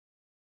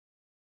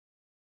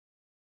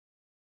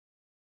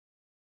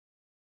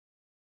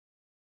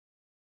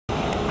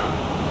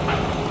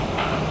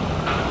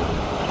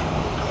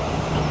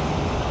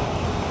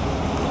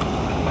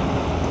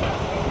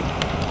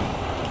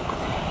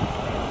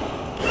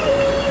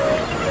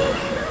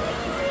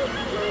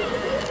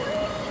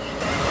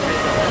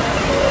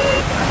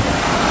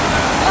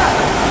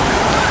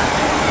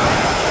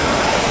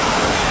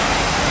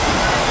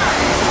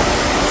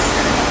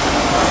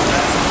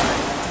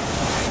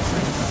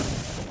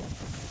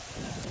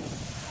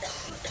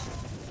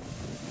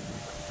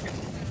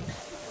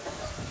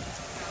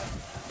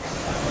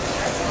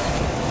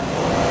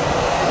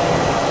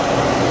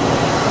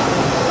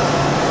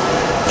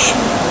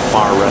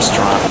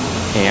restaurant,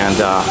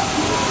 and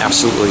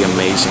absolutely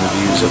amazing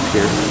views up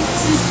here.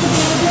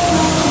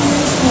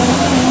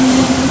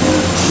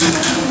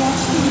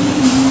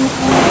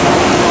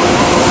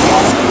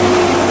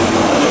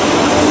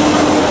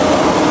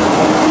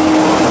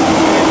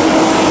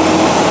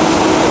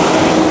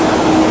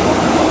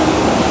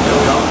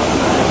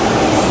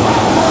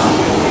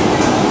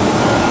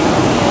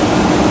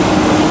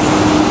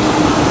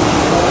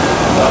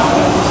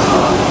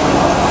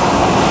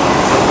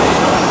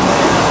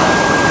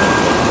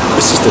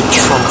 This is the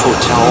Trump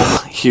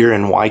Hotel here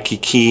in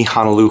Waikiki,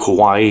 Honolulu,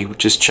 Hawaii.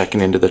 Just checking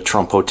into the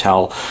Trump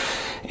Hotel.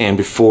 And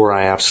before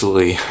I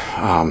absolutely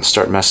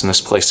start messing this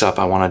place up,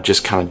 I want to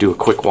just kind of do a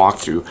quick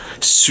walkthrough.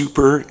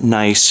 Super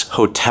nice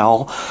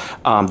hotel.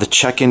 The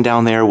check-in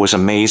down there was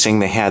amazing.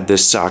 They had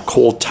this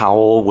cold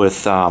towel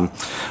with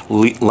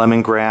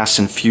lemongrass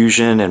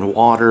infusion and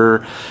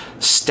water.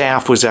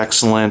 Staff was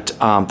excellent.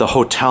 The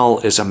hotel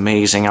is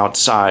amazing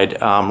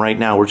outside. Right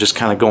now we're just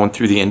kind of going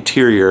through the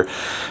interior,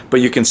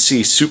 but you can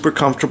see super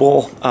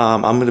comfortable.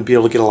 I'm going to be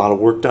able to get a lot of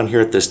work done here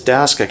at this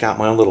desk. I got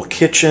my own little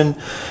kitchen,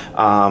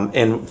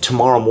 and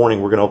tomorrow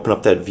morning we're going to open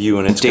up that view,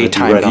 and it's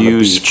daytime right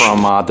views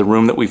from the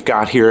room that we've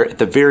got here at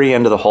the very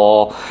end of the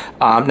hall.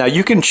 Now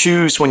you can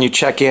choose when you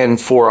check in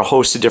for a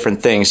host of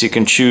different things. You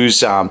can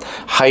choose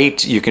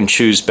height, you can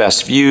choose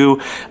best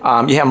view.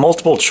 You have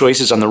multiple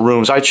choices on the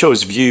rooms. I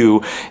chose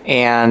view,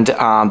 and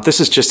this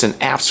is just an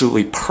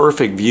absolutely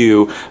perfect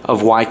view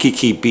of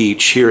Waikiki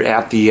Beach here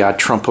at the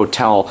Trump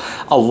Hotel.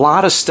 A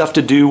lot of stuff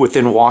to do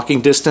within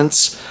walking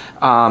distance,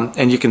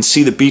 and you can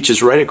see the beach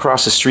is right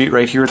across the street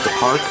right here at the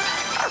park.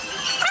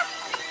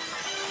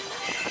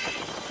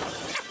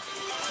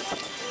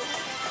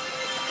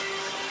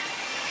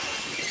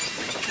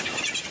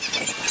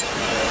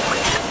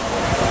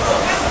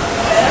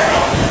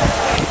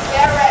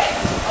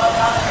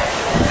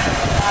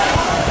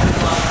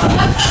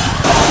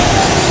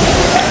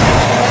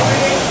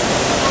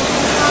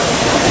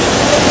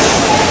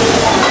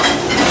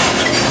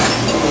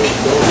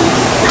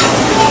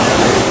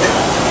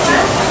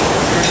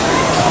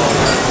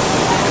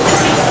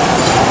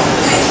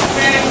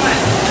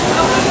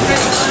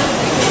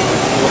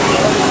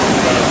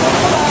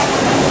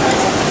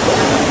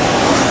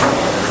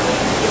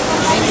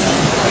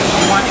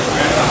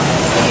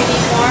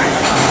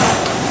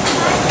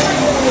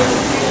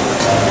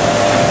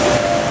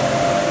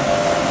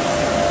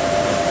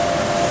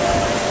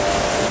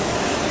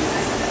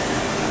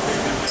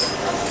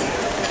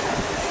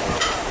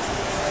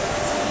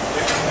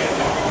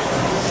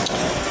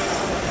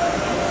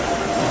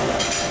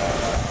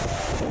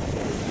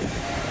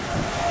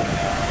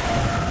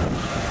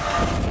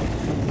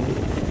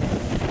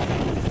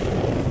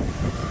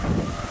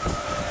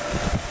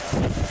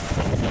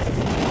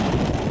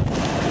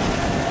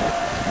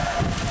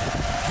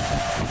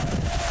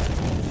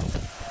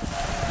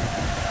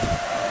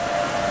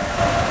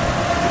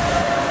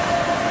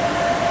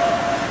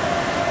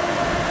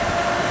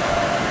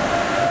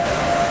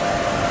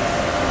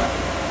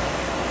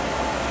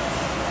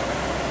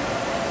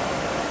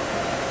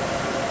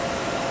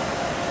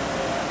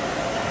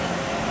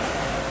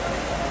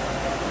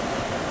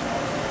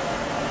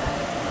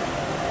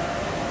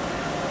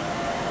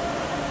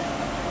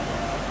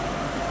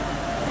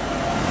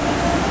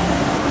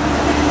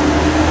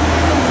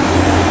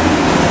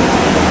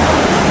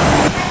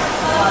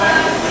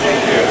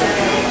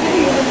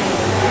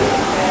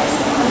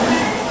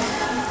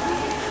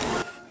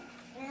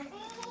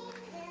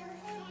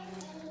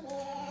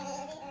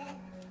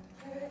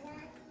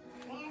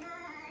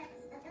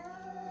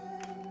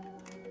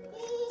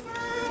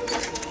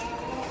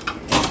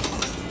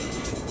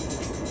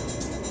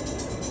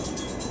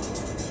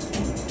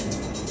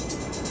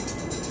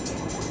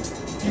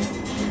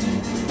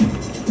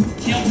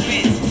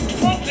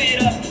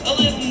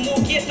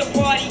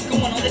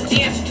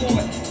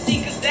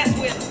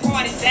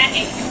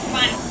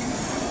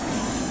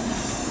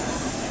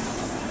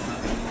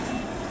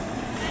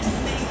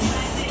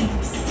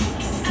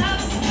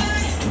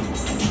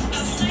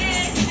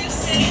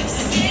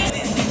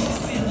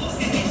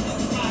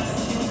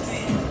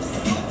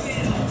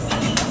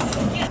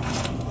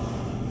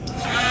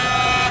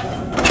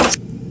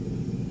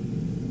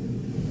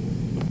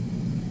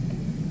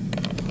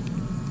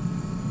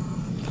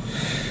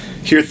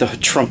 Here at the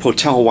Trump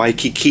Hotel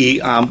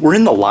Waikiki, we're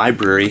in the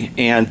library,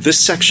 and this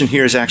section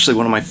here is actually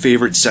one of my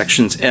favorite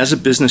sections. As a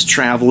business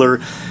traveler,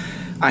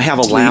 I have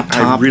a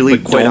laptop. I really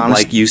don't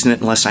like using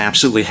it unless I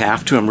absolutely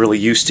have to. I'm really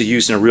used to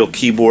using a real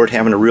keyboard,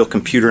 having a real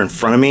computer in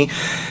front of me.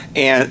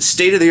 And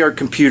state-of-the-art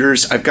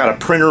computers. I've got a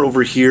printer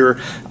over here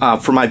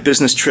for my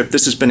business trip.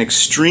 This has been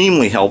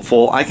extremely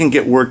helpful. I can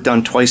get work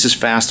done twice as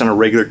fast on a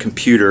regular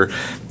computer,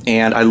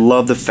 and I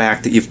love the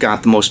fact that you've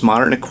got the most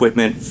modern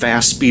equipment,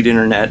 fast speed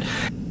internet.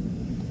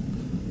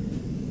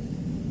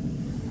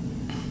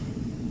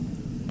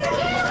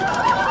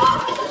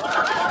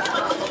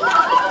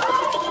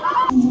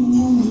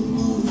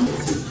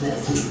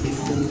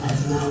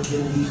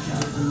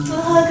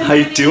 How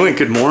you doing?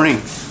 Good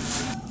morning.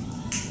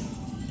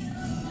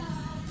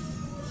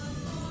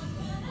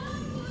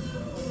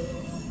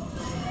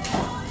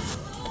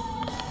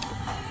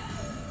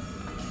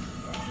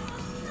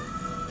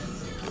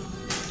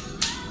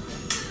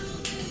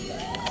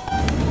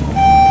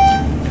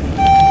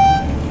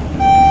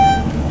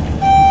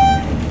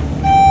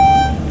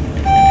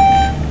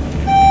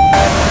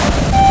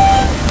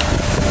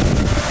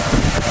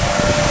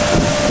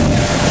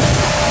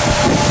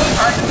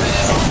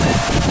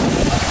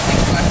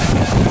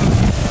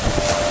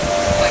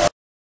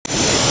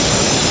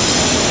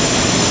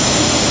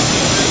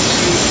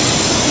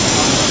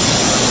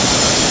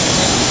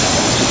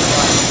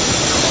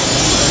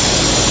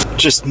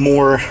 just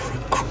more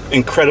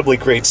incredibly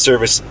great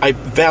service. I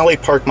valet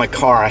park my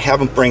car. I have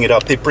them bring it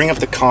up. They bring up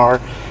the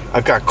car.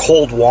 I've got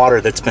cold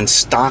water that's been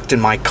stocked in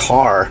my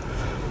car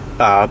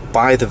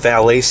by the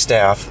valet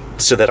staff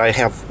so that I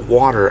have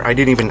water. I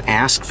didn't even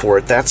ask for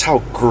it. That's how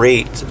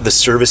great the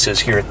service is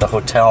here at the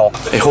hotel.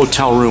 A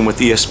hotel room with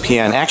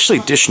ESPN, actually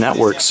Dish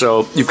Network.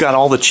 So you've got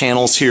all the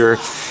channels here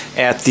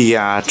at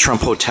the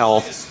Trump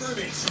Hotel.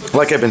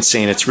 Like I've been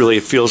saying, it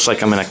feels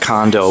like I'm in a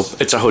condo.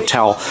 It's a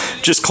hotel,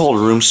 just called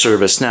room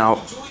service.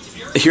 Now,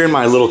 here in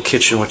my little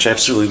kitchen, which I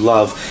absolutely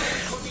love,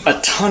 a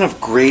ton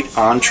of great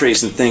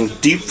entrees and things.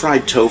 Deep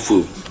fried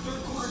tofu.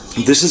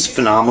 This is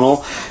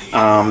phenomenal.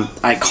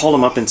 I called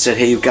them up and said,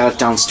 hey, you've got it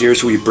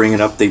downstairs. Will you bring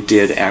it up? They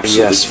did.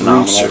 Absolutely. Yes,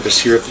 phenomenal. Room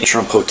service here at the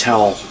Trump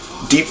Hotel.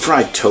 Deep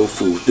fried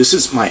tofu. This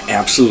is my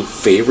absolute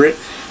favorite.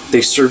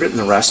 They serve it in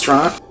the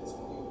restaurant.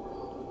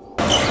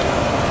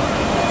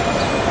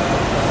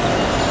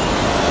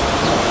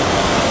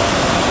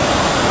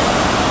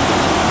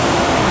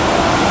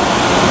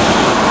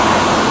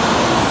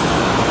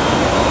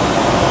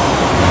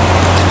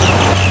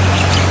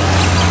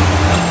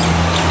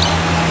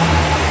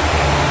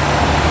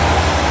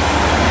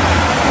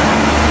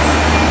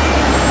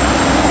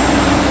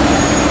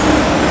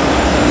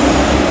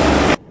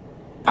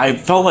 I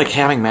felt like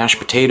having mashed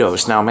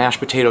potatoes. Now, mashed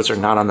potatoes are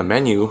not on the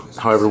menu.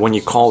 However, when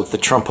you call the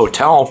Trump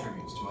Hotel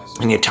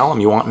and you tell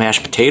them you want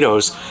mashed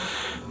potatoes,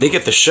 they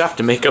get the chef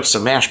to make up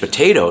some mashed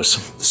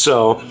potatoes.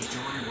 So,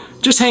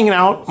 just hanging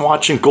out,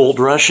 watching Gold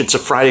Rush. It's a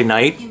Friday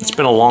night. It's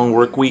been a long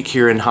work week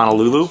here in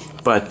Honolulu.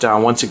 But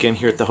once again,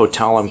 here at the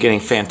hotel, I'm getting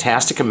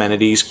fantastic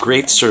amenities,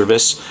 great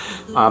service.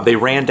 They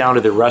ran down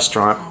to the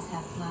restaurant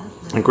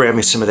and grabbed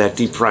me some of that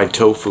deep fried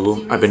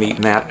tofu. I've been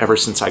eating that ever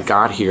since I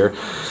got here.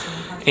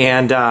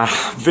 And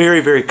very,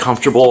 very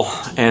comfortable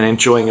and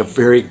enjoying a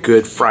very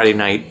good Friday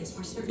night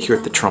here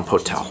at the Trump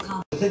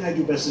Hotel. The thing I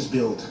do best is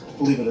build,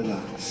 believe it or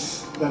not.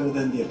 Better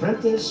than The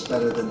Apprentice,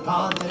 better than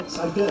politics,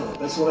 I build.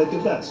 That's what I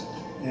do best.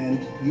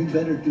 And you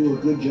better do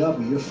a good job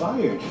or you're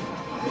fired.